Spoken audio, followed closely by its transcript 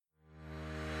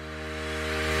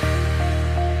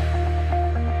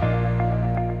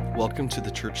Welcome to the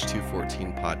Church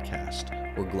 214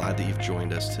 podcast. We're glad that you've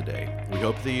joined us today. We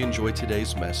hope that you enjoyed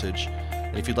today's message.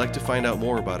 And if you'd like to find out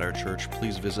more about our church,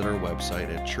 please visit our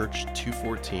website at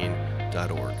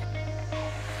church214.org.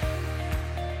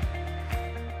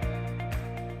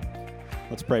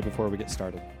 Let's pray before we get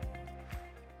started.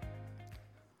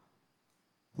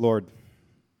 Lord,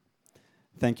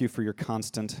 thank you for your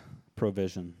constant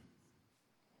provision,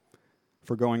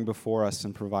 for going before us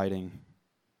and providing,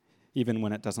 even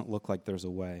when it doesn't look like there's a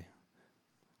way.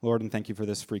 Lord, and thank you for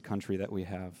this free country that we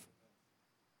have.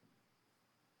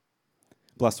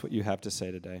 Bless what you have to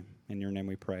say today. In your name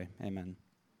we pray. Amen.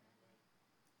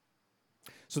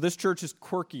 So this church is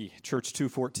quirky, Church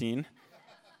 214.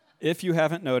 If you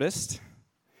haven't noticed,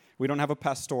 we don't have a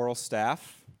pastoral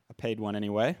staff, a paid one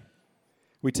anyway.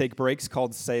 We take breaks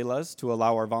called selahs to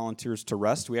allow our volunteers to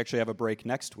rest. We actually have a break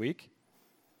next week.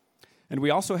 And we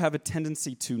also have a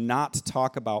tendency to not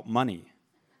talk about money.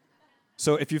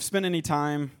 So if you've spent any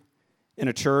time in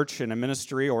a church, in a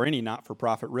ministry, or any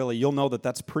not-for-profit really, you'll know that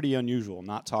that's pretty unusual,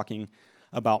 not talking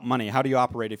about money. How do you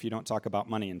operate if you don't talk about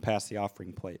money and pass the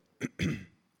offering plate?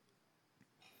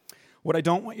 What I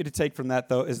don't want you to take from that,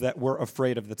 though, is that we're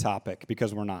afraid of the topic,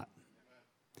 because we're not.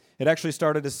 It actually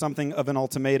started as something of an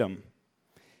ultimatum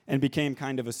and became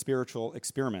kind of a spiritual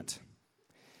experiment.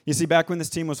 You see, back when this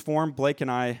team was formed, Blake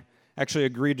and I actually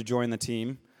agreed to join the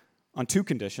team on two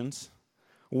conditions.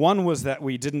 One was that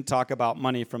we didn't talk about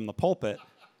money from the pulpit.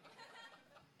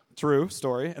 True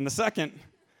story. And the second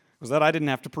was that I didn't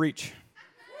have to preach.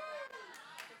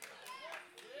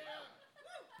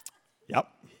 Yep.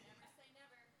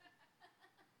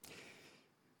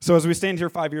 So as we stand here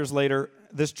 5 years later,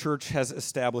 this church has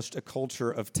established a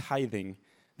culture of tithing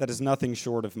that is nothing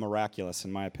short of miraculous,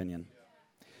 in my opinion.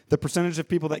 The percentage of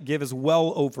people that give is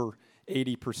well over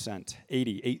 80%,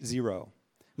 80.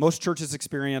 Most churches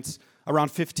experience around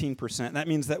 15%. That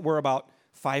means that we're about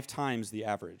 5 times the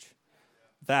average.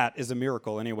 That is a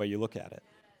miracle any way you look at it.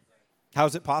 How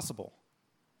is it possible?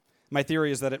 My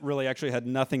theory is that it really actually had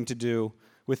nothing to do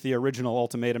with the original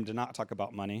ultimatum to not talk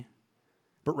about money,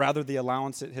 but rather the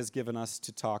allowance it has given us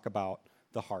to talk about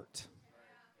the heart.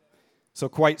 So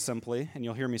quite simply, and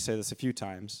you'll hear me say this a few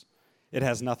times, it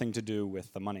has nothing to do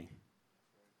with the money.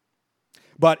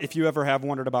 But if you ever have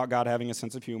wondered about God having a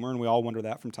sense of humor, and we all wonder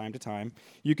that from time to time,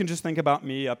 you can just think about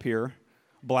me up here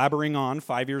blabbering on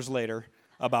 5 years later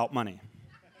about money.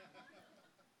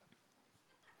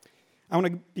 I want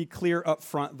to be clear up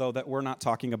front, though, that we're not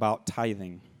talking about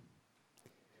tithing.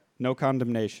 No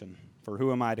condemnation, for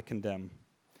who am I to condemn?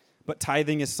 But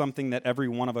tithing is something that every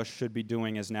one of us should be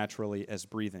doing as naturally as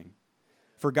breathing.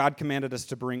 For God commanded us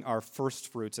to bring our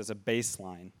first fruits as a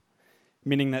baseline,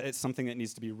 meaning that it's something that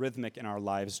needs to be rhythmic in our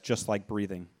lives, just like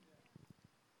breathing.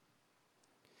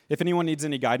 If anyone needs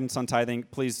any guidance on tithing,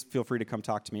 please feel free to come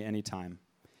talk to me anytime.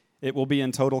 It will be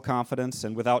in total confidence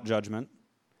and without judgment.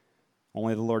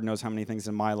 Only the Lord knows how many things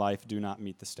in my life do not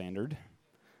meet the standard,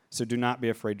 so do not be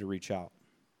afraid to reach out.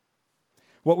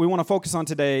 What we want to focus on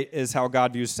today is how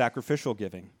God views sacrificial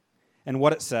giving and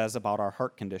what it says about our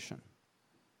heart condition.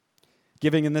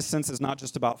 Giving in this sense is not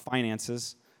just about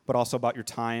finances, but also about your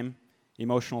time,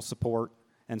 emotional support,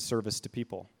 and service to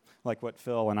people, like what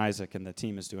Phil and Isaac and the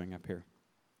team is doing up here.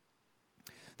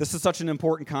 This is such an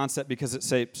important concept because it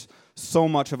shapes so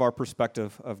much of our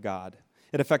perspective of God.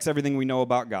 It affects everything we know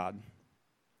about God.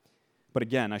 But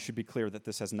again, I should be clear that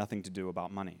this has nothing to do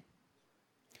about money.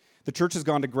 The church has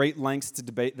gone to great lengths to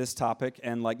debate this topic,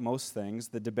 and like most things,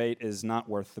 the debate is not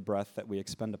worth the breath that we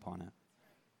expend upon it.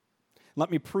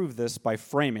 Let me prove this by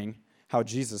framing how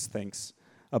Jesus thinks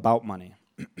about money.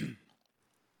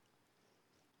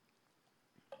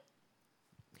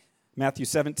 Matthew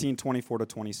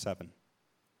 17:24-27.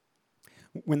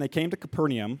 When they came to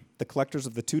Capernaum, the collectors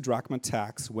of the 2 drachma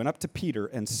tax went up to Peter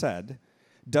and said,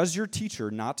 "Does your teacher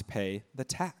not pay the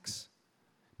tax?"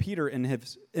 Peter, in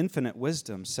his infinite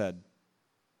wisdom, said,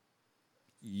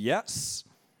 "Yes."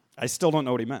 I still don't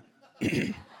know what he meant.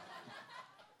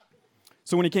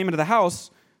 So when he came into the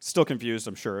house, still confused,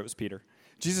 I'm sure it was Peter,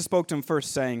 Jesus spoke to him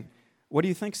first, saying, "What do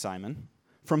you think, Simon?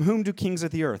 From whom do kings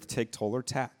of the earth take toll or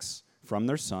tax? From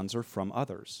their sons or from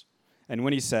others?" And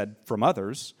when he said, "From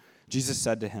others," Jesus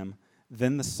said to him,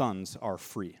 "Then the sons are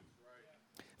free."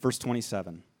 Verse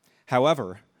 27,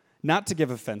 "However, not to give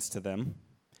offense to them,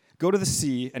 go to the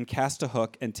sea and cast a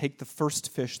hook and take the first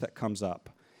fish that comes up.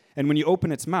 And when you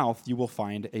open its mouth, you will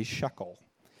find a shekel.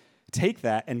 Take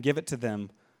that and give it to them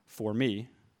for me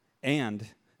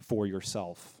and for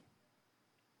yourself."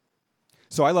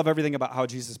 So I love everything about how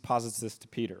Jesus posits this to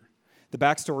Peter. The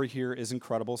backstory here is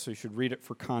incredible, so you should read it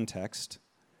for context.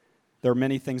 There are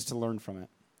many things to learn from it.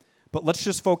 But let's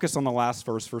just focus on the last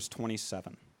verse, verse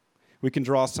 27. We can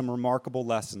draw some remarkable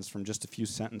lessons from just a few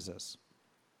sentences.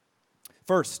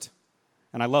 First,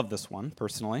 and I love this one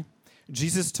personally,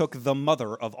 Jesus took the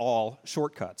mother of all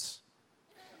shortcuts.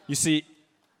 You see,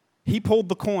 he pulled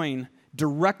the coin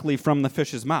directly from the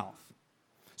fish's mouth.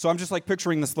 So I'm just like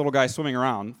picturing this little guy swimming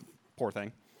around, poor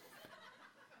thing.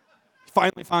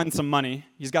 Finally finds some money.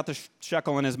 He's got the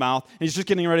shekel in his mouth, and he's just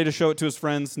getting ready to show it to his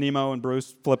friends, Nemo and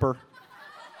Bruce, Flipper.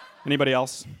 Anybody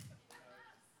else?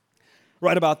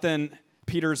 Right about then,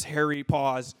 Peter's hairy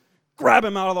paws grab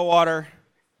him out of the water,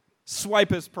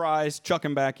 swipe his prize, chuck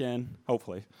him back in,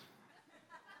 hopefully.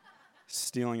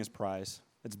 Stealing his prize.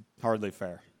 It's hardly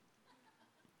fair.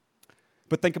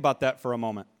 But think about that for a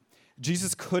moment.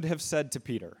 Jesus could have said to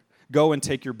Peter, go and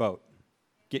take your boat,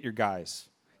 get your guys,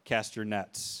 cast your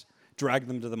nets, drag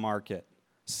them to the market,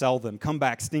 sell them, come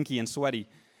back stinky and sweaty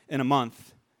in a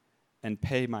month, and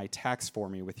pay my tax for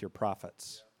me with your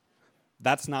profits.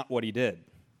 That's not what he did.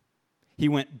 He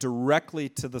went directly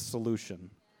to the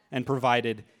solution and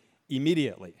provided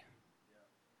immediately.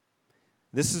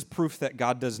 This is proof that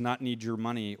God does not need your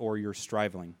money or your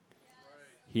striving.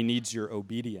 He needs your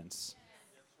obedience.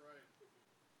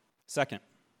 Second,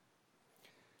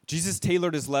 Jesus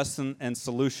tailored his lesson and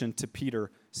solution to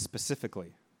Peter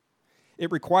specifically.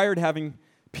 It required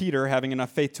Peter having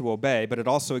enough faith to obey, but it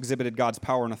also exhibited God's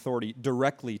power and authority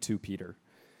directly to Peter.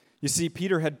 You see,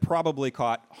 Peter had probably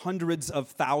caught hundreds of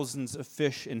thousands of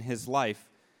fish in his life,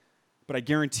 but I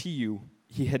guarantee you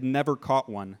he had never caught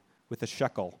one with a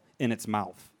shekel in its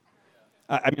mouth.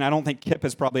 I don't think Kip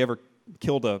has probably ever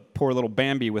killed a poor little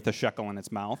Bambi with a shekel in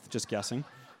its mouth, just guessing.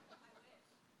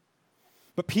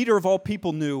 But Peter, of all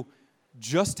people, knew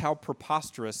just how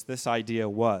preposterous this idea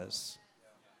was.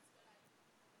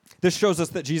 This shows us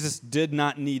that Jesus did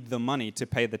not need the money to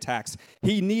pay the tax.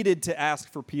 He needed to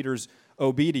ask for Peter's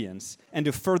obedience and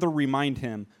to further remind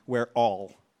him where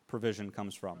all provision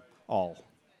comes from. All.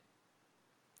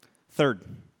 Third,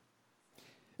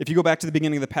 if you go back to the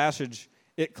beginning of the passage,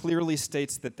 it clearly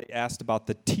states that they asked about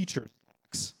the teacher's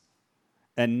tax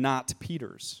and not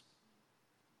Peter's.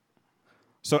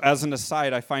 So as an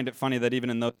aside, I find it funny that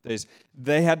even in those days,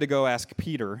 they had to go ask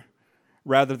Peter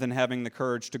rather than having the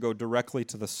courage to go directly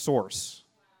to the source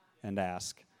and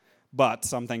ask. But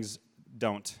some things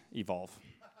don't evolve.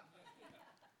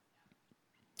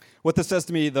 What this says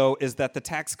to me, though, is that the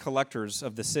tax collectors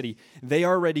of the city, they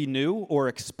already knew or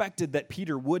expected that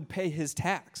Peter would pay his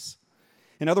tax.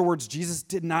 In other words, Jesus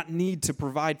did not need to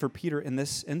provide for Peter in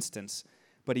this instance,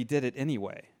 but he did it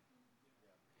anyway.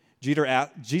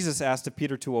 Jesus asked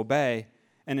Peter to obey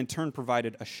and in turn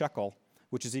provided a shekel,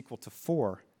 which is equal to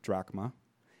 4 drachma,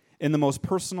 in the most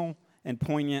personal and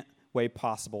poignant way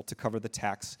possible to cover the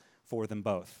tax for them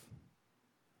both.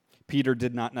 Peter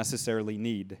did not necessarily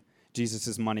need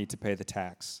Jesus' money to pay the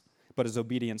tax, but his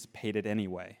obedience paid it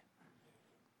anyway.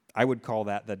 I would call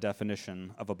that the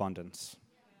definition of abundance.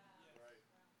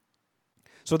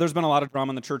 So there's been a lot of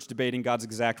drama in the church debating God's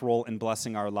exact role in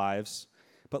blessing our lives,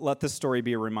 but let this story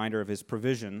be a reminder of his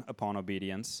provision upon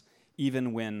obedience,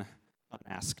 even when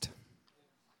unasked.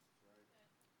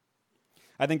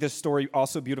 I think this story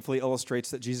also beautifully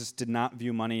illustrates that Jesus did not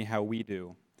view money how we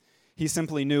do. He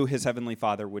simply knew his heavenly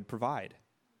Father would provide.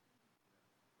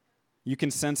 You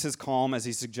can sense his calm as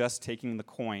he suggests taking the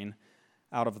coin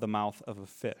out of the mouth of a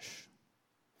fish.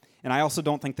 And I also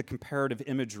don't think the comparative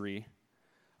imagery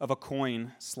of a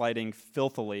coin sliding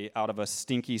filthily out of a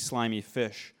stinky, slimy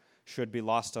fish should be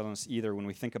lost on us either when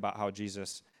we think about how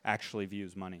Jesus actually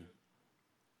views money.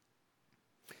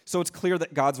 So it's clear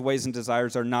that God's ways and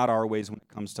desires are not our ways when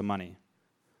it comes to money.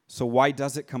 So why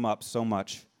does it come up so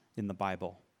much in the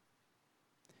Bible?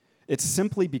 It's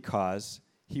simply because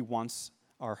he wants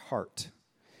our heart.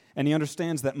 And he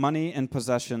understands that money and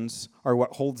possessions are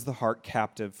what holds the heart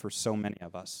captive for so many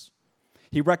of us.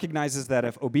 He recognizes that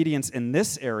if obedience in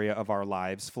this area of our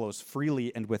lives flows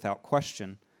freely and without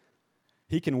question,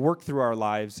 he can work through our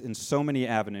lives in so many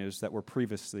avenues that were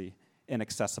previously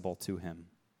inaccessible to him.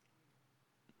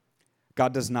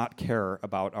 God does not care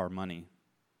about our money.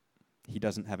 He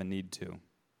doesn't have a need to.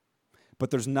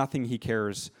 But there's nothing he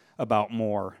cares about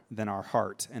more than our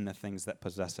heart and the things that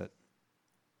possess it.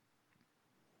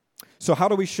 So how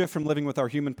do we shift from living with our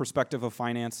human perspective of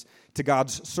finance to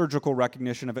God's surgical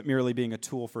recognition of it merely being a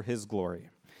tool for his glory?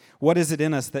 What is it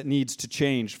in us that needs to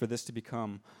change for this to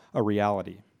become a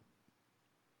reality?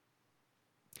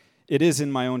 It is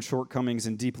in my own shortcomings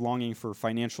and deep longing for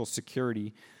financial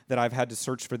security that I've had to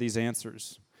search for these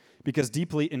answers, because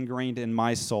deeply ingrained in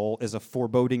my soul is a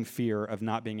foreboding fear of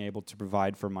not being able to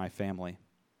provide for my family.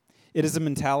 It is a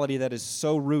mentality that is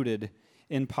so rooted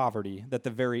in poverty that the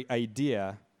very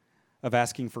idea of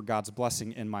asking for God's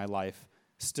blessing in my life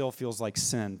still feels like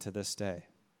sin to this day,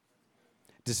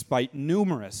 despite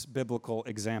numerous biblical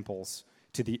examples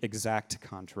to the exact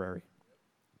contrary.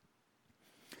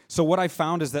 So what I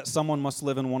found is that someone must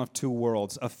live in one of two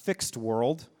worlds, a fixed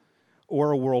world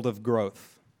or a world of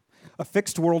growth. A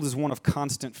fixed world is one of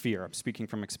constant fear. I'm speaking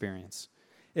from experience.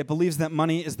 It believes that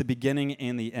money is the beginning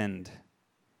and the end.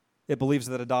 It believes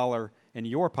that $1 in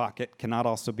your pocket cannot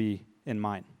also be in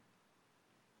mine.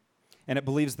 And it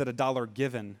believes that $1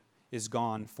 given is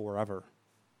gone forever.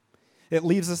 It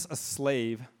leaves us a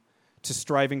slave to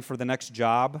striving for the next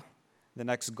job, the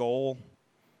next goal,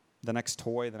 the next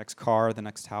toy, the next car, the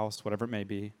next house, whatever it may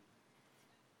be.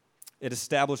 It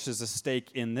establishes a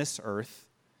stake in this earth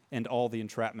and all the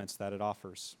entrapments that it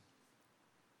offers.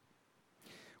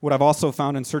 What I've also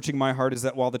found in searching my heart is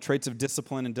that while the traits of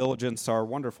discipline and diligence are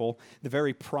wonderful, the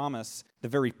very premise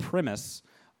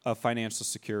of financial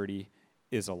security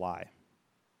is a lie.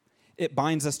 It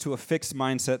binds us to a fixed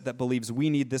mindset that believes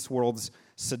we need this world's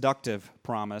seductive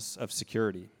promise of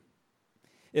security.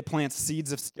 It plants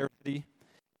seeds of scarcity,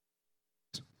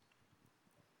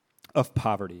 of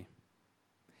poverty.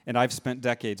 And I've spent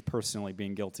decades personally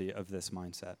being guilty of this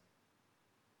mindset.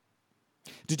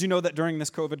 Did you know that during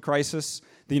this COVID crisis,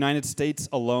 the United States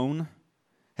alone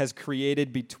has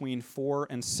created between 4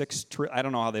 and 6 trillion, I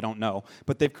don't know how they don't know,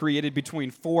 but they've created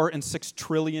between 4 and 6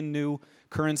 trillion new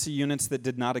currency units that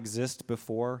did not exist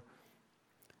before.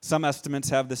 Some estimates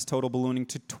have this total ballooning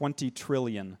to 20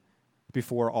 trillion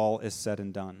before all is said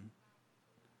and done.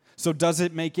 So does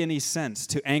it make any sense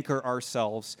to anchor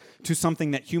ourselves to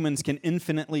something that humans can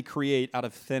infinitely create out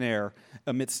of thin air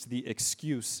amidst the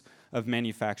excuse of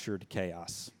manufactured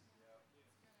chaos?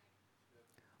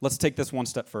 Let's take this one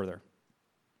step further.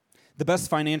 The best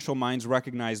financial minds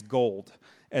recognize gold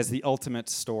as the ultimate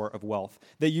store of wealth.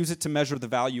 They use it to measure the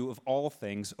value of all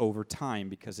things over time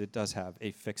because it does have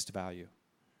a fixed value.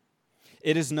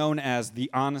 It is known as the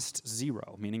honest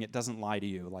zero, meaning it doesn't lie to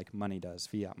you like money does,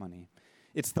 fiat money.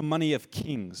 It's the money of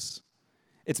kings.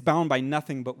 It's bound by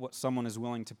nothing but what someone is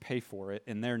willing to pay for it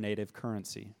in their native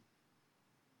currency.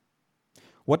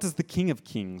 What does the King of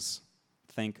Kings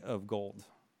think of gold?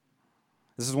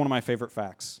 This is one of my favorite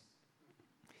facts.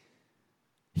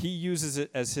 He uses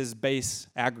it as his base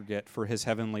aggregate for his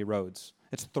heavenly roads.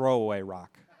 It's throwaway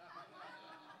rock.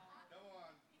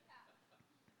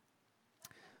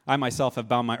 I myself have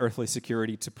bound my earthly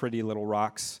security to pretty little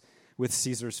rocks with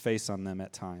Caesar's face on them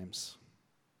at times.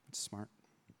 It's smart.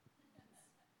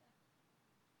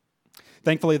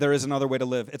 Thankfully, there is another way to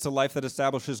live. It's a life that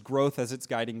establishes growth as its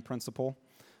guiding principle.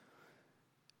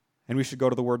 And we should go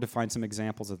to the Word to find some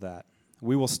examples of that.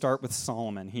 We will start with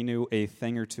Solomon. He knew a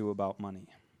thing or two about money.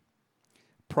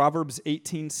 Proverbs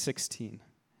 18:16.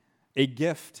 A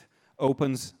gift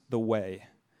opens the way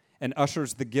and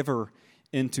ushers the giver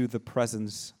into the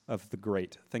presence of the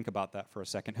great. Think about that for a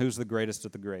second. Who's the greatest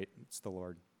of the great? It's the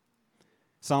Lord.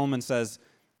 Solomon says,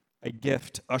 a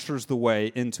gift ushers the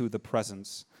way into the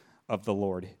presence of the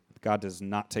Lord. God does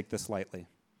not take this lightly.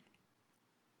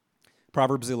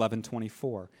 Proverbs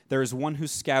 11:24. There is one who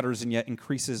scatters and yet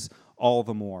increases all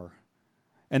the more.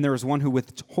 And there is one who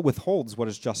withholds what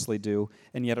is justly due,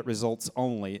 and yet it results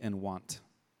only in want.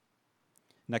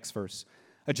 Next verse.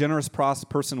 A generous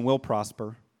person will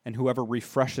prosper, and whoever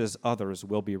refreshes others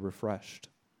will be refreshed.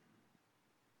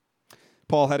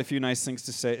 Paul had a few nice things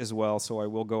to say as well, so I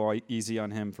will go easy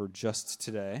on him for just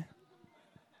today.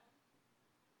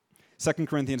 2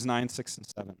 Corinthians 9:6 and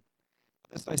 7.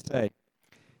 This I say,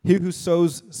 he who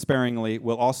sows sparingly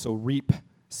will also reap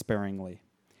sparingly,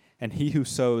 and he who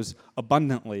sows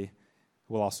abundantly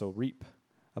will also reap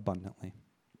abundantly.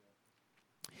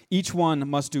 Each one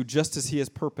must do just as he has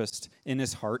purposed in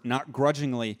his heart, not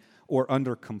grudgingly or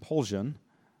under compulsion.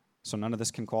 So none of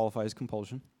this can qualify as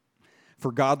compulsion.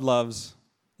 For God loves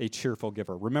a cheerful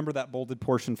giver. Remember that bolded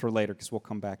portion for later because we'll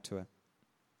come back to it.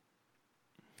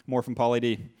 More from Pauly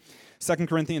D. 2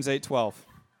 Corinthians 8:12.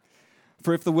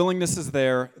 For if the willingness is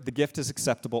there, the gift is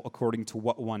acceptable according to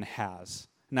what one has,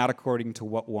 not according to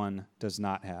what one does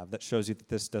not have. That shows you that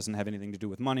this doesn't have anything to do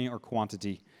with money or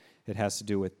quantity. It has to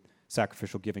do with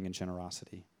sacrificial giving and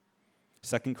generosity.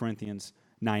 2 Corinthians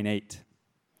 9:8.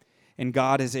 And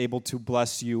God is able to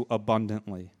bless you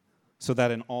abundantly, so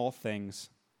that in all things,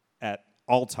 at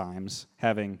all times,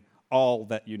 having all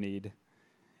that you need,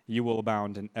 you will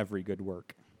abound in every good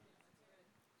work.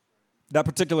 That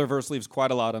particular verse leaves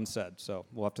quite a lot unsaid, so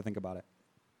we'll have to think about it.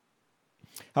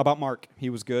 How about Mark? He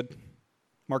was good.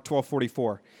 Mark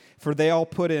 12:44. For they all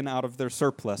put in out of their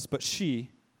surplus, but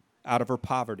she, out of her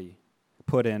poverty,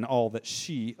 put in all that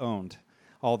she owned,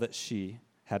 all that she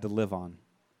had to live on.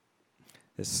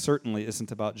 This certainly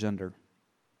isn't about gender.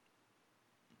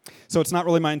 So it's not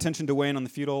really my intention to weigh in on the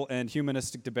futile and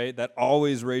humanistic debate that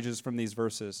always rages from these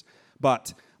verses.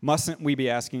 But mustn't we be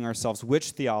asking ourselves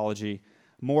which theology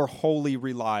more wholly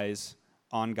relies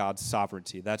on God's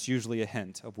sovereignty? That's usually a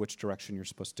hint of which direction you're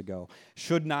supposed to go.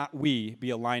 Should not we be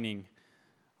aligning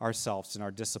ourselves and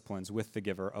our disciplines with the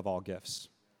giver of all gifts?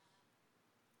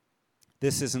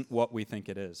 This isn't what we think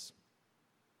it is.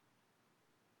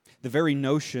 The very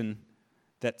notion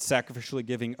that sacrificially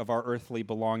giving of our earthly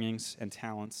belongings and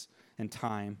talents and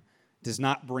time does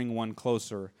not bring one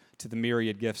closer to the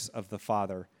myriad gifts of the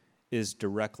Father is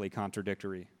directly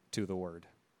contradictory to the Word.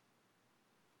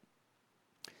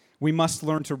 We must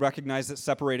learn to recognize that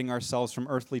separating ourselves from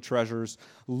earthly treasures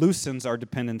loosens our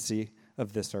dependency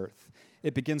of this earth.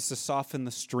 It begins to soften the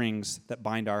strings that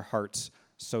bind our hearts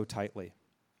so tightly.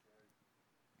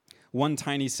 One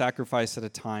tiny sacrifice at a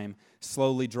time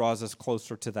slowly draws us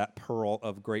closer to that pearl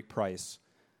of great price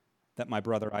that my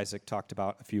brother Isaac talked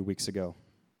about a few weeks ago.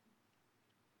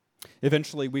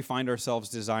 Eventually, we find ourselves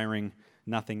desiring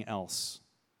nothing else.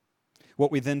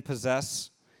 What we then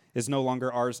possess is no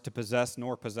longer ours to possess,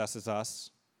 nor possesses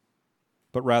us,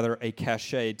 but rather a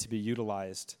cachet to be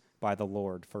utilized by the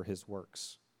Lord for his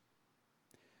works.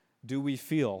 Do we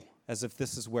feel as if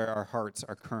this is where our hearts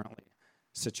are currently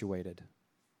situated?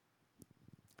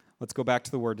 Let's go back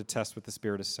to the Word to test what the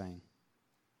Spirit is saying.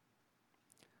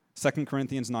 2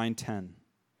 Corinthians 9:10.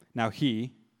 Now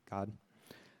he, God,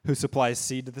 who supplies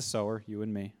seed to the sower, you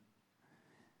and me,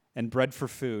 and bread for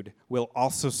food, will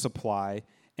also supply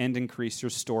and increase your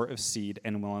store of seed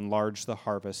and will enlarge the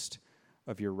harvest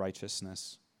of your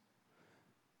righteousness.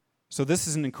 So this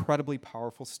is an incredibly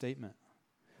powerful statement.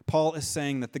 Paul is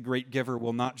saying that the great giver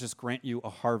will not just grant you a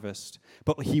harvest,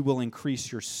 but he will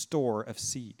increase your store of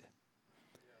seed.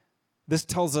 This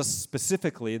tells us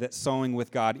specifically that sowing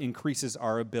with God increases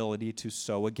our ability to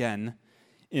sow again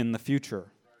in the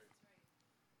future.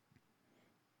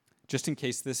 Just in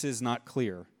case this is not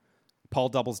clear, Paul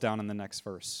doubles down in the next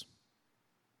verse.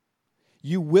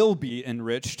 You will be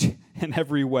enriched in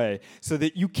every way so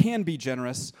that you can be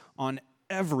generous on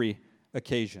every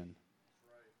occasion.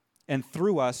 And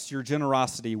through us, your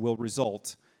generosity will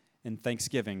result in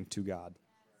thanksgiving to God.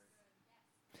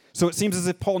 So it seems as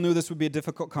if Paul knew this would be a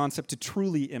difficult concept to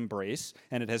truly embrace,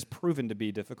 and it has proven to be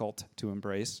difficult to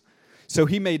embrace. So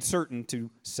he made certain to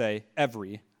say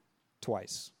every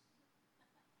twice.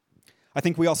 I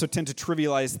think we also tend to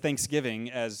trivialize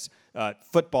Thanksgiving as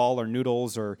football or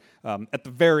noodles or, at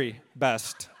the very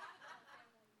best,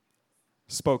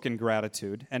 spoken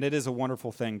gratitude. And it is a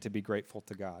wonderful thing to be grateful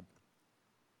to God.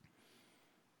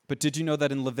 But did you know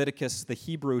that in Leviticus, the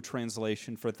Hebrew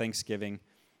translation for Thanksgiving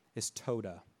is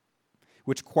Todah,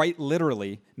 which quite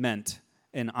literally meant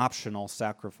an optional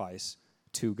sacrifice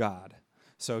to God.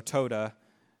 So Todah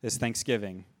is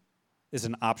thanksgiving, is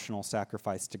an optional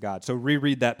sacrifice to God. So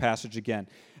reread that passage again.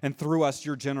 And through us,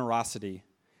 your generosity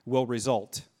will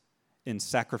result in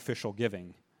sacrificial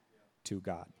giving to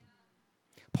God.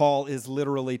 Paul is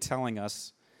literally telling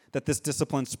us that this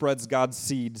discipline spreads God's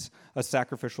seeds of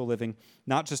sacrificial living,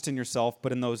 not just in yourself,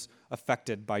 but in those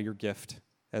affected by your gift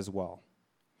as well.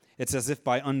 It's as if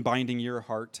by unbinding your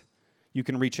heart, you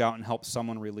can reach out and help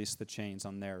someone release the chains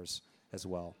on theirs as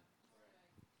well.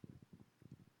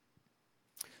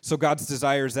 So God's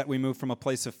desire is that we move from a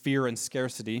place of fear and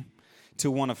scarcity to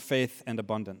one of faith and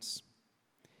abundance.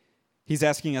 He's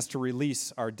asking us to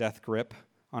release our death grip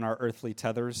on our earthly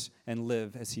tethers and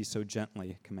live as he so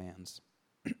gently commands.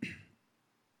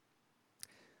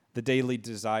 The daily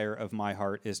desire of my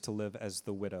heart is to live as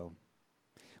the widow,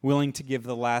 willing to give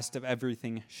the last of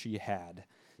everything she had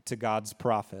to God's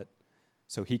prophet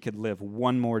so he could live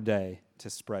one more day to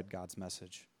spread God's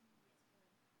message.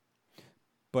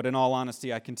 But in all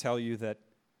honesty, I can tell you that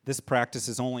this practice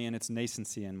is only in its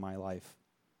nascency in my life.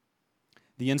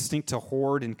 The instinct to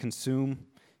hoard and consume,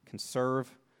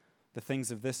 conserve the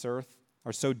things of this earth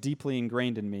are so deeply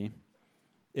ingrained in me,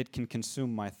 it can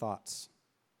consume my thoughts.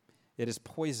 It is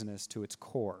poisonous to its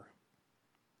core.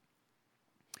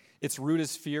 Its root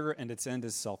is fear and its end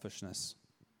is selfishness.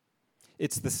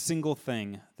 It's the single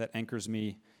thing that anchors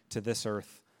me to this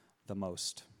earth the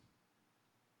most.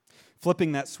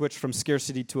 Flipping that switch from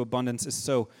scarcity to abundance is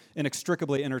so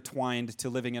inextricably intertwined to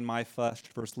living in my flesh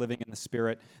versus living in the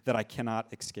Spirit that I cannot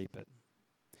escape it.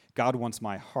 God wants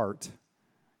my heart,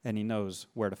 and he knows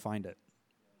where to find it.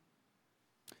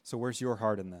 So where's your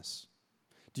heart in this?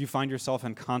 Do you find yourself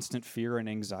in constant fear and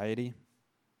anxiety,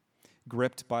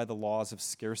 gripped by the laws of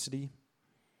scarcity?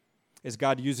 Is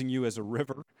God using you as a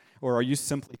river, or are you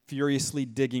simply furiously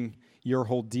digging your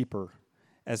hole deeper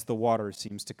as the water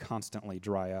seems to constantly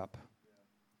dry up.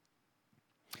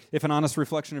 If an honest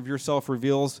reflection of yourself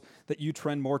reveals that you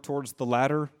trend more towards the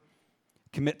latter,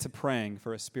 commit to praying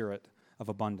for a spirit of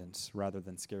abundance rather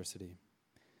than scarcity.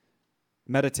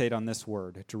 Meditate on this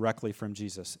word directly from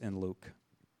Jesus in Luke.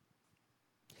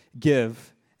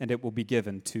 Give, and it will be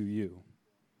given to you.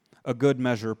 A good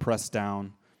measure pressed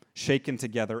down, shaken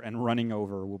together, and running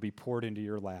over will be poured into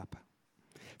your lap.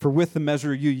 For with the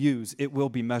measure you use, it will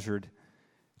be measured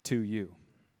to you.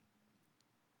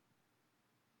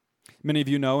 Many of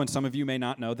you know, and some of you may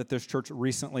not know, that this church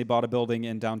recently bought a building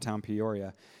in downtown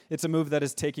Peoria. It's a move that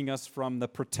is taking us from the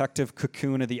protective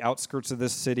cocoon of the outskirts of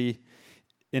this city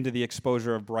into the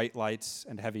exposure of bright lights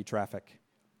and heavy traffic.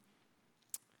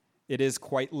 It is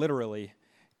quite literally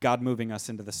God moving us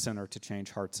into the center to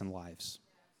change hearts and lives.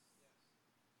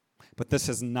 But this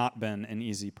has not been an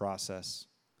easy process.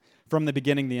 From the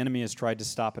beginning, the enemy has tried to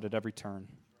stop it at every turn.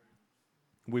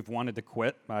 We've wanted to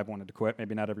quit. I've wanted to quit.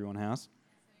 Maybe not everyone has.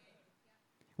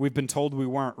 We've been told we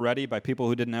weren't ready by people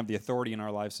who didn't have the authority in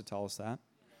our lives to tell us that.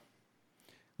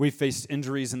 We've faced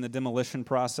injuries in the demolition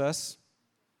process.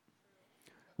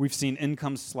 We've seen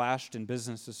income slashed and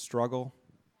businesses struggle.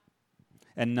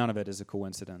 And none of it is a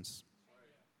coincidence.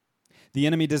 The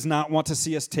enemy does not want to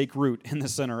see us take root in the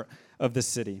center of the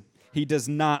city. He does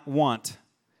not want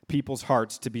people's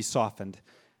hearts to be softened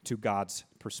to God's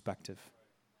perspective.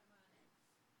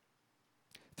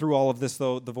 Through all of this,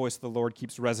 though, the voice of the Lord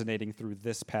keeps resonating through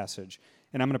this passage.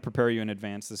 And I'm going to prepare you in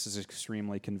advance. This is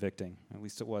extremely convicting. At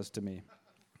least it was to me.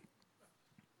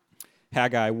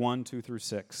 Haggai 1, 2 through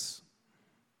 6.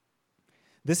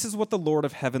 This is what the Lord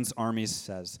of heaven's armies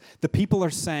says. The people are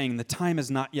saying the time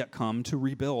has not yet come to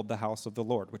rebuild the house of the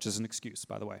Lord, which is an excuse,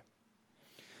 by the way.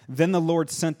 Then the Lord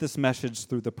sent this message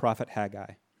through the prophet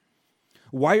Haggai.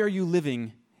 Why are you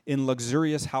living in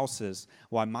luxurious houses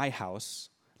while my house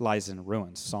lies in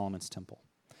ruins, Solomon's temple?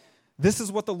 This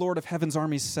is what the Lord of heaven's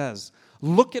armies says.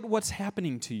 Look at what's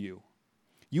happening to you.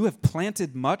 You have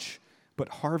planted much, but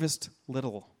harvest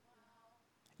little.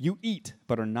 You eat,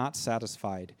 but are not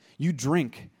satisfied. You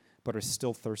drink, but are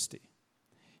still thirsty.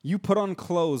 You put on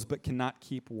clothes, but cannot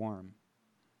keep warm.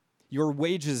 Your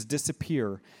wages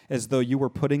disappear as though you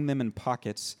were putting them in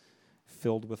pockets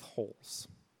filled with holes,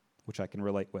 which I can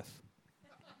relate with.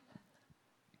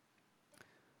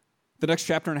 The next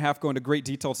chapter and a half go into great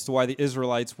detail as to why the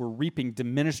Israelites were reaping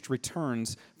diminished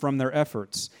returns from their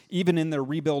efforts, even in their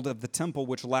rebuild of the temple,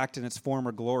 which lacked in its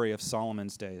former glory of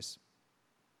Solomon's days.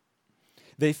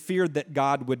 They feared that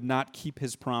God would not keep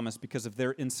his promise because of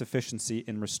their insufficiency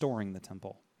in restoring the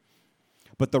temple.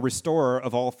 But the restorer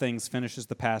of all things finishes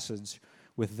the passage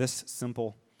with this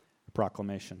simple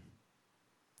proclamation.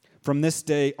 From this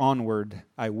day onward,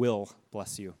 I will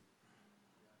bless you.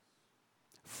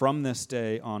 From this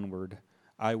day onward,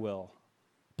 I will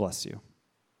bless you.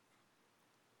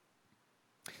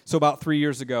 So about 3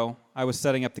 years ago, I was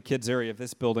setting up the kids' area of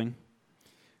this building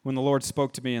when the Lord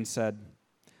spoke to me and said,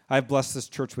 I've blessed this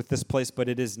church with this place, but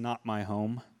it is not my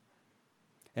home.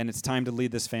 And it's time to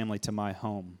lead this family to my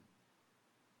home.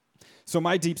 So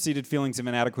my deep-seated feelings of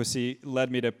inadequacy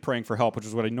led me to praying for help, which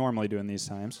is what I normally do in these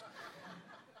times.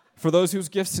 For those whose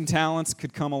gifts and talents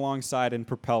could come alongside and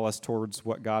propel us towards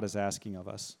what God is asking of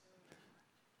us.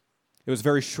 It was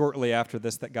very shortly after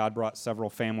this that God brought several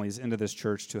families into this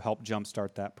church to help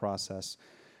jumpstart that process,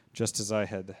 just as I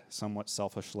had somewhat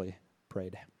selfishly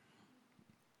prayed.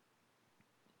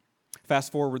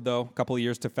 Fast forward, though, a couple of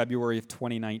years to February of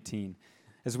 2019,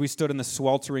 as we stood in the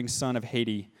sweltering sun of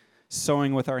Haiti,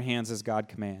 sowing with our hands as God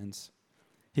commands.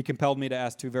 He compelled me to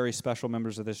ask two very special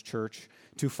members of this church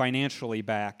to financially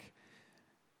back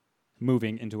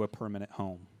moving into a permanent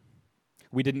home.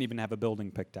 We didn't even have a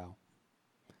building picked out.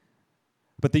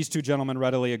 But these two gentlemen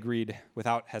readily agreed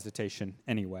without hesitation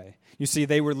anyway. You see,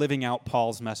 they were living out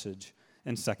Paul's message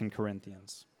in 2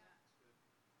 Corinthians.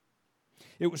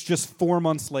 It was just 4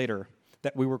 months later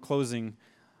that we were closing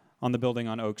on the building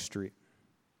on Oak Street.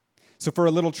 So for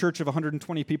a little church of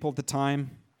 120 people at the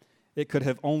time, it could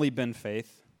have only been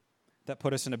faith that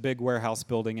put us in a big warehouse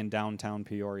building in downtown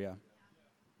Peoria.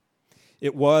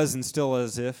 It was and still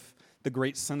is if the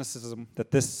great cynicism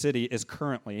that this city is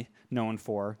currently known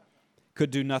for could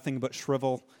do nothing but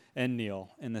shrivel and kneel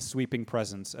in the sweeping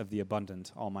presence of the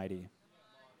abundant Almighty.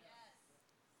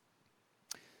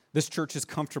 This church is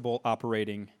comfortable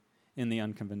operating in the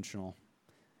unconventional.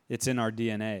 It's in our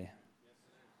DNA.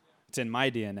 It's in my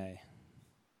DNA.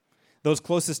 Those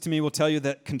closest to me will tell you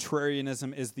that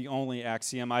contrarianism is the only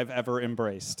axiom I've ever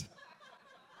embraced.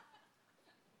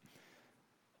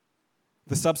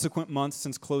 The subsequent months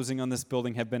since closing on this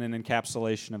building have been an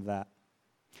encapsulation of that.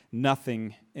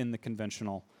 Nothing in the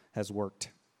conventional has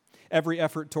worked. Every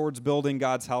effort towards building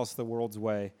God's house the world's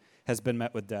way has been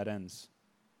met with dead ends.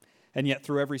 And yet,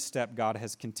 through every step, God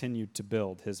has continued to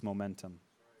build his momentum.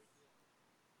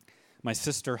 My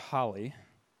sister Holly,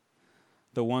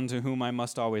 the one to whom I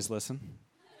must always listen,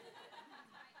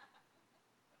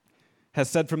 has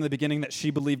said from the beginning that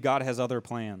she believed God has other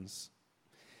plans,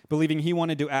 believing he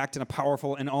wanted to act in a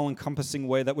powerful and all-encompassing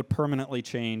way that would permanently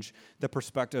change the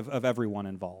perspective of everyone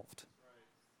involved.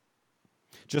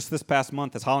 Just this past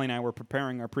month, as Holly and I were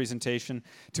preparing our presentation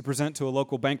to present to a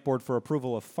local bank board for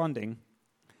approval of funding,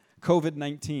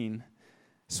 COVID-19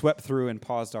 swept through and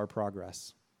paused our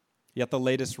progress, yet the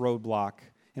latest roadblock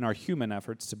in our human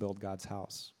efforts to build God's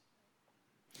house.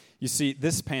 You see,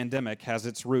 this pandemic has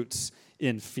its roots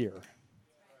in fear.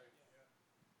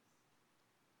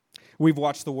 We've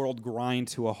watched the world grind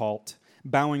to a halt,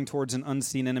 bowing towards an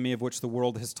unseen enemy of which the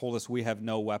world has told us we have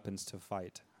no weapons to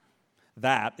fight.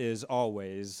 That is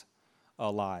always a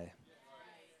lie.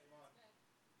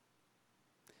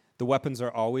 The weapons are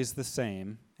always the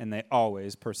same, and they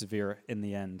always persevere in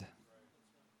the end.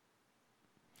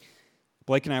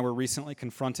 Blake and I were recently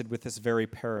confronted with this very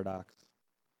paradox.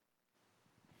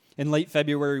 In late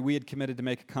February, we had committed to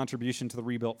make a contribution to the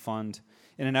Rebuilt Fund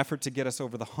in an effort to get us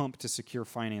over the hump to secure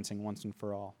financing once and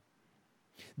for all.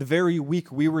 The very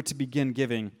week we were to begin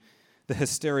giving, the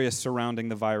hysteria surrounding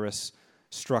the virus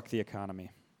struck the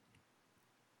economy.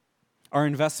 Our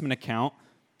investment account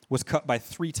was cut by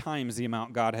 3 times the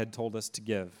amount God had told us to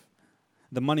give.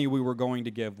 The money we were going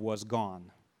to give was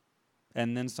gone.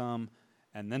 And then some,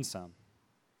 and then some.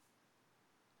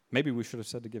 Maybe we should have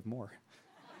said to give more.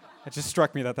 It just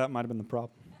struck me that might have been the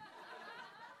problem.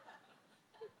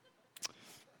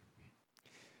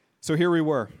 So here we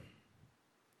were.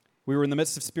 We were in the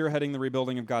midst of spearheading the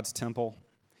rebuilding of God's temple,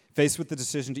 faced with the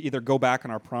decision to either go back on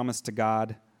our promise to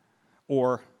God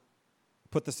or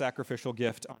put the sacrificial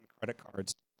gift on credit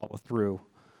cards to follow through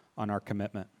on our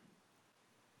commitment.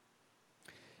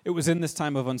 It was in this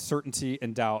time of uncertainty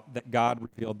and doubt that God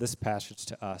revealed this passage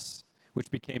to us, which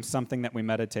became something that we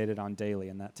meditated on daily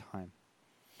in that time.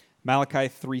 Malachi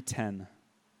 3:10.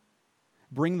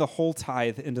 Bring the whole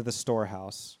tithe into the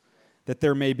storehouse, that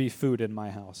there may be food in my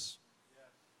house.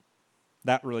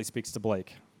 That really speaks to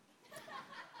Blake.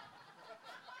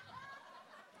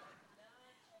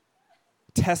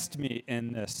 Test me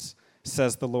in this,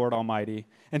 says the Lord Almighty,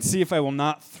 and see if I will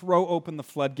not throw open the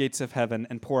floodgates of heaven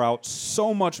and pour out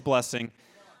so much blessing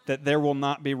that there will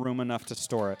not be room enough to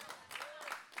store it.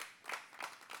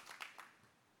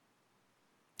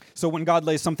 So when God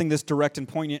lays something this direct and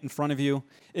poignant in front of you,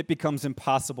 it becomes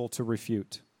impossible to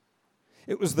refute.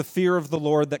 It was the fear of the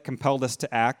Lord that compelled us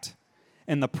to act,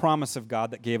 and the promise of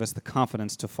God that gave us the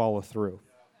confidence to follow through.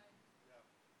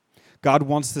 God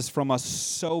wants this from us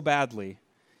so badly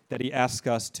that he asks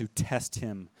us to test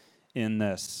him in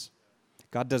this.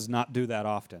 God does not do that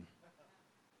often.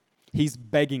 He's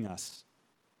begging us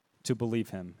to believe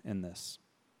him in this.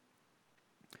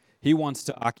 He wants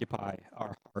to occupy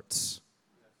our hearts,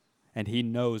 and he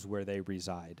knows where they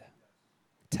reside.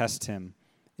 Test him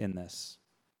in this.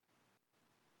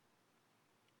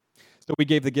 So we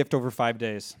gave the gift over 5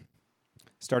 days,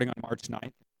 starting on March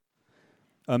 9th,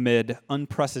 amid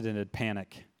unprecedented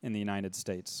panic in the United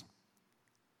States.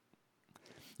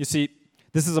 You see,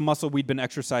 this is a muscle we'd been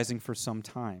exercising for some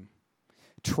time,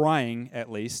 trying, at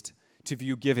least, to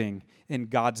view giving in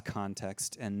God's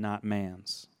context and not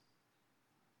man's.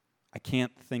 I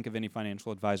can't think of any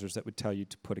financial advisors that would tell you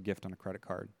to put a gift on a credit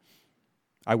card.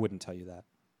 I wouldn't tell you that.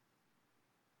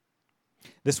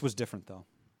 This was different, though.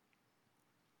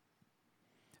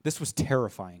 This was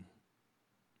terrifying.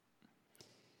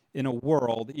 In a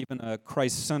world, even a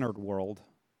Christ-centered world,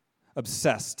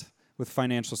 obsessed with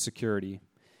financial security,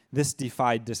 this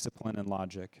defied discipline and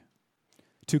logic.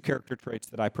 2 character traits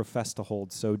that I profess to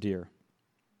hold so dear.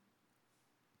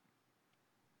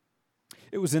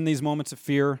 It was in these moments of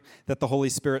fear that the Holy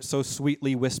Spirit so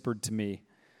sweetly whispered to me,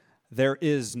 there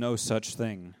is no such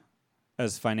thing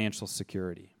as financial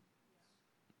security.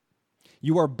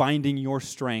 You are binding your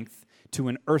strength to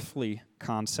an earthly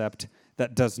concept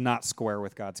that does not square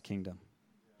with God's kingdom.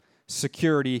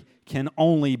 Security can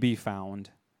only be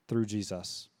found through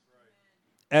Jesus.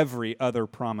 Every other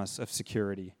promise of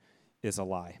security is a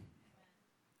lie.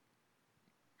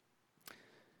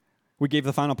 We gave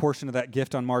the final portion of that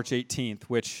gift on March 18th,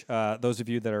 which those of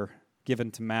you that are given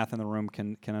to math in the room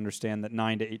can understand that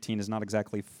 9 to 18 is not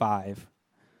exactly 5.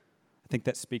 I think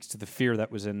that speaks to the fear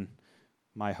that was in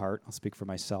my heart. I'll speak for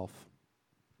myself.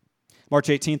 March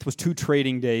 18th was 2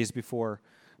 trading days before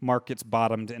markets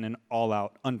bottomed in an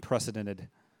all-out, unprecedented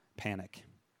panic.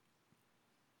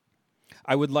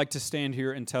 I would like to stand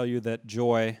here and tell you that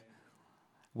joy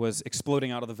was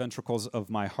exploding out of the ventricles of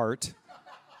my heart,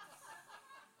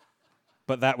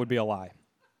 but that would be a lie.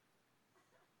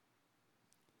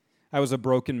 I was a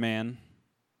broken man,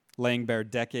 laying bare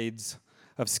decades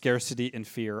of scarcity and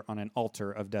fear on an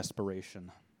altar of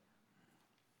desperation.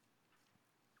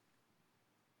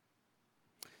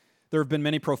 There have been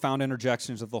many profound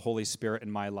interjections of the Holy Spirit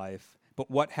in my life, but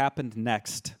what happened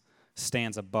next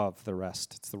stands above the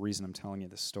rest. It's the reason I'm telling you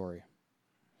this story.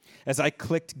 As I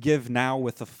clicked give now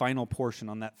with the final portion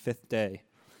on that 5th day,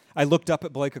 I looked up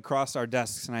at Blake across our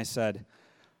desks and I said,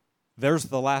 "There's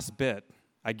the last bit.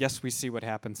 I guess we see what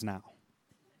happens now."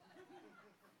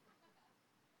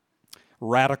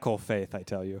 Radical faith, I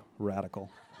tell you,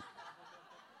 radical.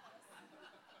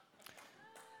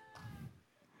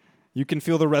 You can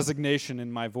feel the resignation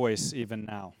in my voice even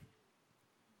now.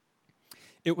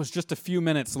 It was just a few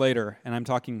minutes later, and I'm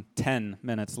talking 10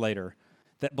 minutes later,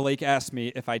 that Blake asked me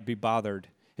if I'd be bothered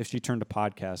if she turned a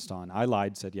podcast on. I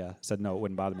lied, said yeah, said no, it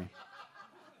wouldn't bother me.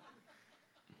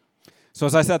 So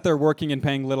as I sat there working and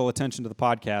paying little attention to the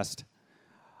podcast,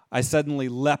 I suddenly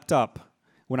leapt up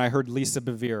when I heard Lisa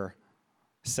Bevere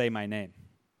say my name.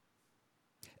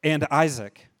 And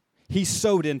Isaac, he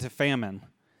sowed into famine,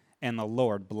 and the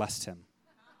Lord blessed him.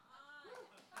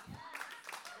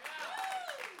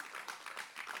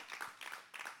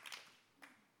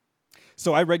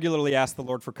 So I regularly ask the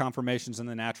Lord for confirmations in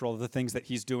the natural of the things that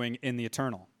he's doing in the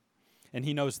eternal. And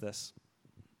he knows this.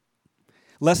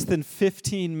 Less than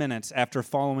 15 minutes after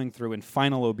following through in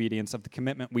final obedience of the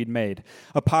commitment we'd made,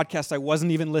 a podcast I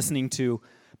wasn't even listening to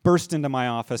burst into my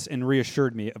office and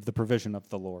reassured me of the provision of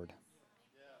the Lord.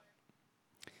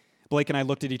 Blake and I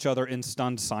looked at each other in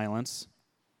stunned silence.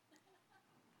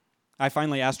 I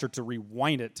finally asked her to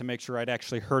rewind it to make sure I'd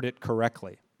actually heard it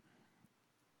correctly.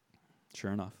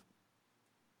 Sure enough.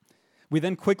 We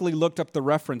then quickly looked up the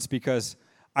reference because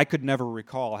I could never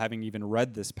recall having even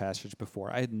read this passage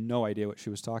before. I had no idea what she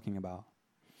was talking about.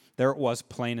 There it was,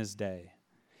 plain as day.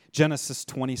 Genesis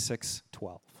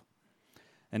 26:12.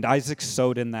 And Isaac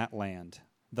sowed in that land,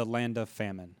 the land of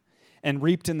famine, and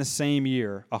reaped in the same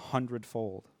year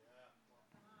 100-fold.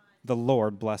 The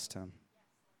Lord blessed him.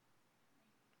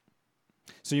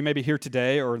 So you may be here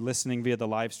today or listening via the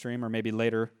live stream or maybe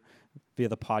later via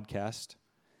the podcast.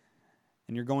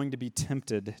 And you're going to be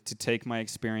tempted to take my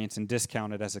experience and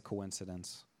discount it as a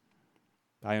coincidence.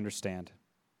 I understand.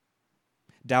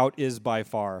 Doubt is by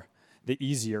far the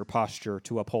easier posture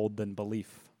to uphold than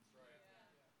belief.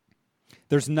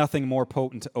 There's nothing more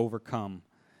potent to overcome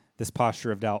this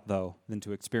posture of doubt, though, than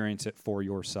to experience it for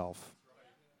yourself.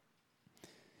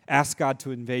 Ask God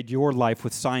to invade your life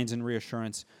with signs and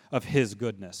reassurance of his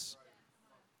goodness.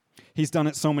 He's done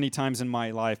it so many times in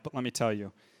my life, but let me tell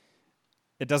you,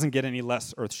 it doesn't get any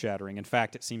less earth-shattering. In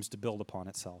fact, it seems to build upon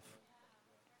itself.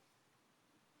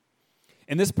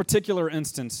 In this particular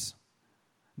instance,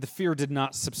 the fear did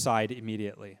not subside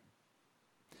immediately.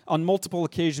 On multiple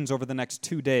occasions over the next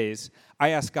 2 days, I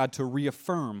asked God to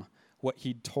reaffirm what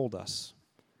he'd told us.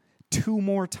 2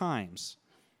 more times,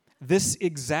 this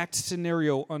exact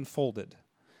scenario unfolded.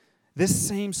 This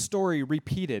same story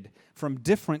repeated from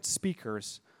different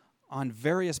speakers on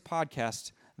various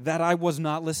podcasts that I was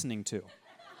not listening to.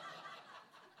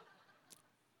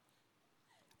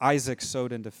 Isaac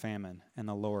sowed into famine, and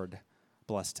the Lord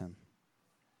blessed him.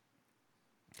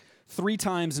 3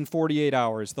 times in 48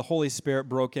 hours, the Holy Spirit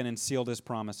broke in and sealed his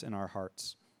promise in our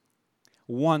hearts.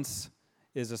 Once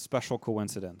is a special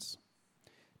coincidence.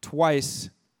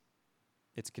 Twice,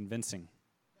 it's convincing.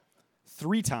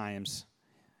 3 times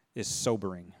is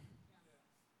sobering.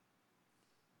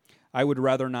 I would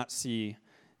rather not see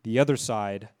the other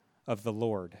side of the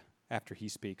Lord after he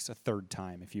speaks a 3rd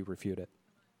time if you refute it.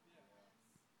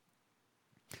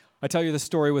 I tell you this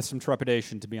story with some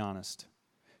trepidation, to be honest.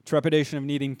 Trepidation of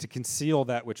needing to conceal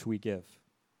that which we give.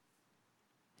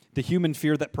 The human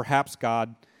fear that perhaps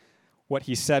God, what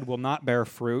he said, will not bear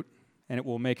fruit, and it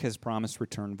will make his promise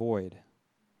return void.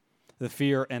 The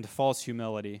fear and false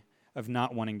humility of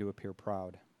not wanting to appear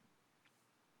proud.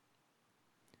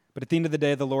 But at the end of the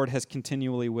day, the Lord has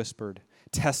continually whispered,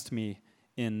 "Test me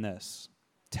in this.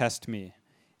 Test me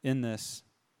in this.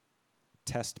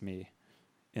 Test me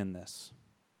in this."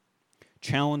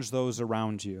 Challenge those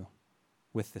around you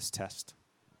with this test.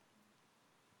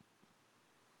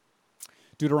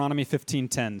 Deuteronomy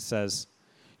 15:10 says,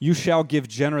 "You shall give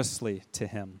generously to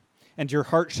him, and your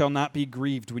heart shall not be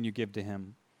grieved when you give to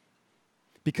him.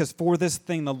 Because for this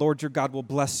thing the Lord your God will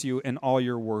bless you in all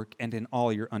your work and in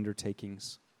all your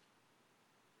undertakings."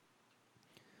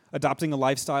 Adopting a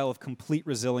lifestyle of complete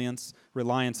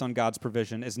reliance on God's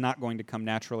provision is not going to come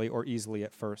naturally or easily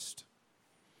at first.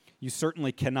 You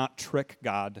certainly cannot trick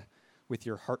God with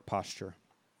your heart posture.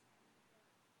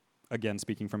 Again,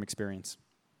 speaking from experience.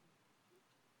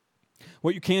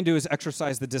 What you can do is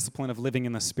exercise the discipline of living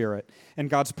in the Spirit, and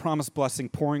God's promised blessing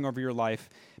pouring over your life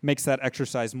makes that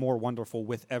exercise more wonderful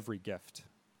with every gift.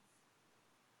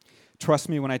 Trust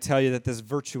me when I tell you that this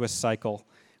virtuous cycle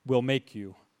will make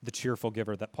you the cheerful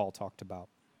giver that Paul talked about.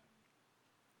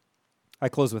 I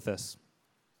close with this.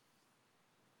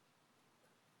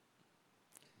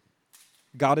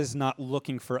 God is not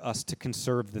looking for us to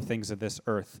conserve the things of this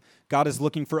earth. God is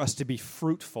looking for us to be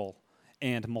fruitful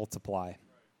and multiply.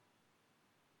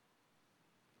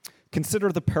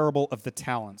 Consider the parable of the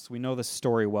talents. We know this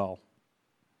story well.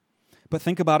 But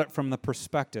think about it from the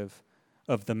perspective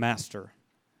of the master.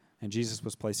 And Jesus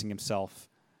was placing himself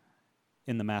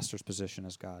in the master's position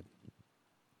as God.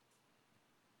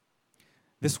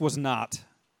 It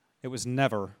was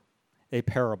never a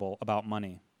parable about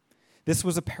money. This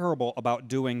was a parable about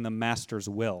doing the master's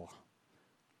will.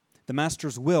 The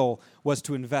master's will was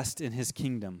to invest in his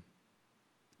kingdom,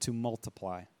 to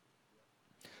multiply.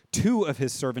 2 of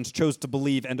his servants chose to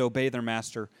believe and obey their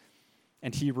master,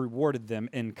 and he rewarded them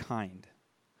in kind.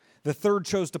 The 3rd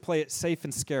chose to play it safe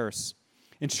and scarce,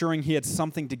 ensuring he had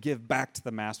something to give back to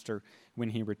the master when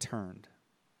he returned.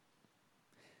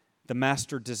 The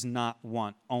master does not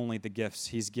want only the gifts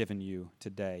he's given you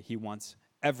today. He wants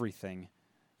everything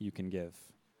you can give.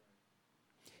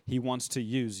 He wants to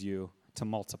use you to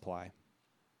multiply.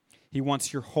 He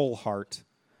wants your whole heart,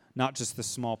 not just the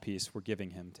small piece we're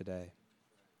giving him today.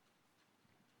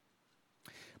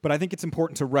 But I think it's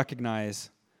important to recognize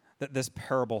that this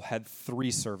parable had 3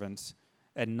 servants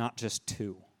and not just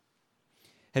 2.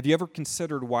 Have you ever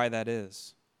considered why that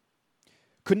is?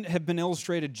 Couldn't it have been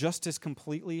illustrated just as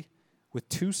completely with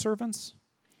 2 servants?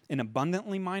 An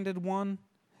abundantly minded one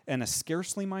and a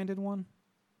scarcely minded one?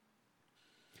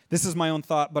 This is my own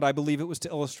thought, but I believe it was to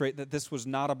illustrate that this was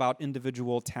not about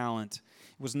individual talent.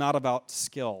 It was not about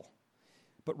skill,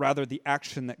 but rather the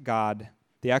action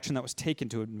that was taken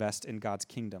to invest in God's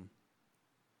kingdom.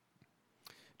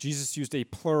 Jesus used a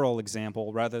plural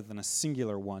example rather than a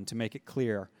singular one to make it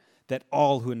clear that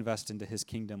all who invest into his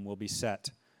kingdom will be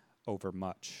set over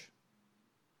much.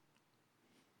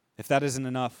 If that isn't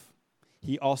enough,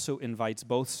 he also invites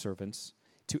both servants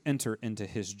to enter into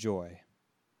his joy.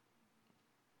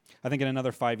 I think in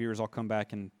another 5 years, I'll come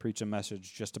back and preach a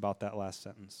message just about that last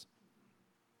sentence.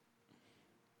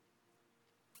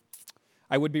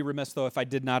 I would be remiss, though, if I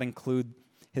did not include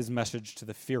his message to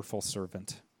the fearful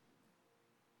servant.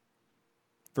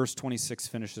 Verse 26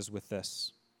 finishes with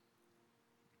this.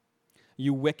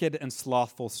 You wicked and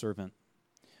slothful servant,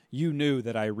 you knew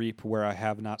that I reap where I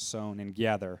have not sown and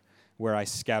gather where I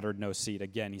scattered no seed.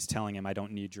 Again, he's telling him, I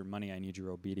don't need your money, I need your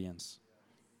obedience.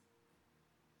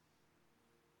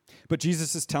 But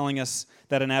Jesus is telling us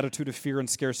that an attitude of fear and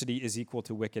scarcity is equal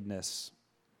to wickedness.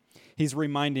 He's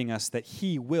reminding us that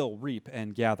he will reap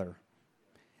and gather.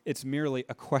 It's merely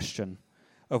a question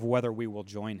of whether we will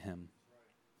join him.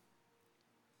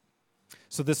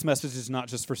 So this message is not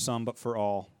just for some, but for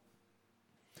all.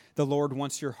 The Lord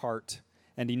wants your heart,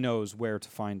 and he knows where to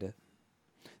find it.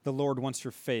 The Lord wants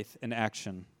your faith in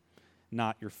action,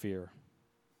 not your fear.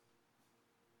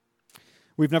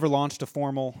 We've never launched a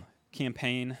formal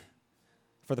campaign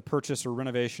for the purchase or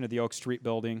renovation of the Oak Street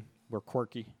building. We're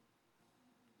quirky.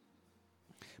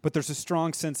 But there's a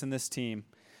strong sense in this team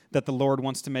that the Lord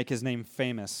wants to make his name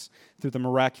famous through the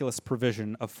miraculous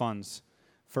provision of funds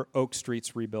for Oak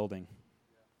Street's rebuilding.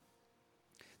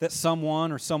 That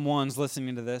someone or someone's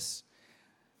listening to this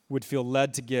would feel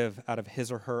led to give out of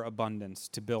his or her abundance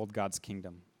to build God's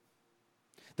kingdom.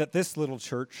 That this little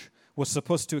church was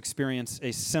supposed to experience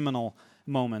a seminal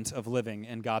moment of living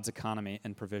in God's economy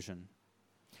and provision.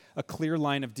 A clear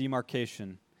line of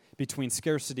demarcation between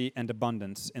scarcity and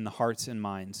abundance in the hearts and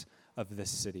minds of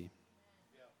this city.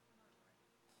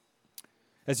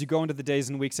 As you go into the days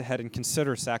and weeks ahead and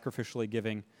consider sacrificially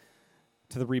giving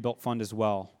to the Rebuilt Fund as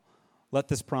well, let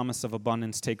this promise of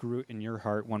abundance take root in your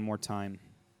heart one more time.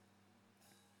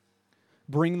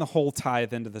 Bring the whole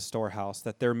tithe into the storehouse,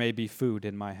 that there may be food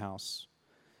in my house.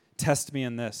 Test me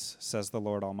in this, says the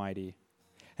Lord Almighty,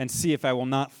 and see if I will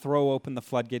not throw open the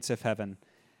floodgates of heaven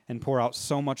and pour out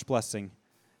so much blessing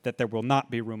that there will not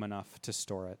be room enough to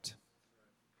store it.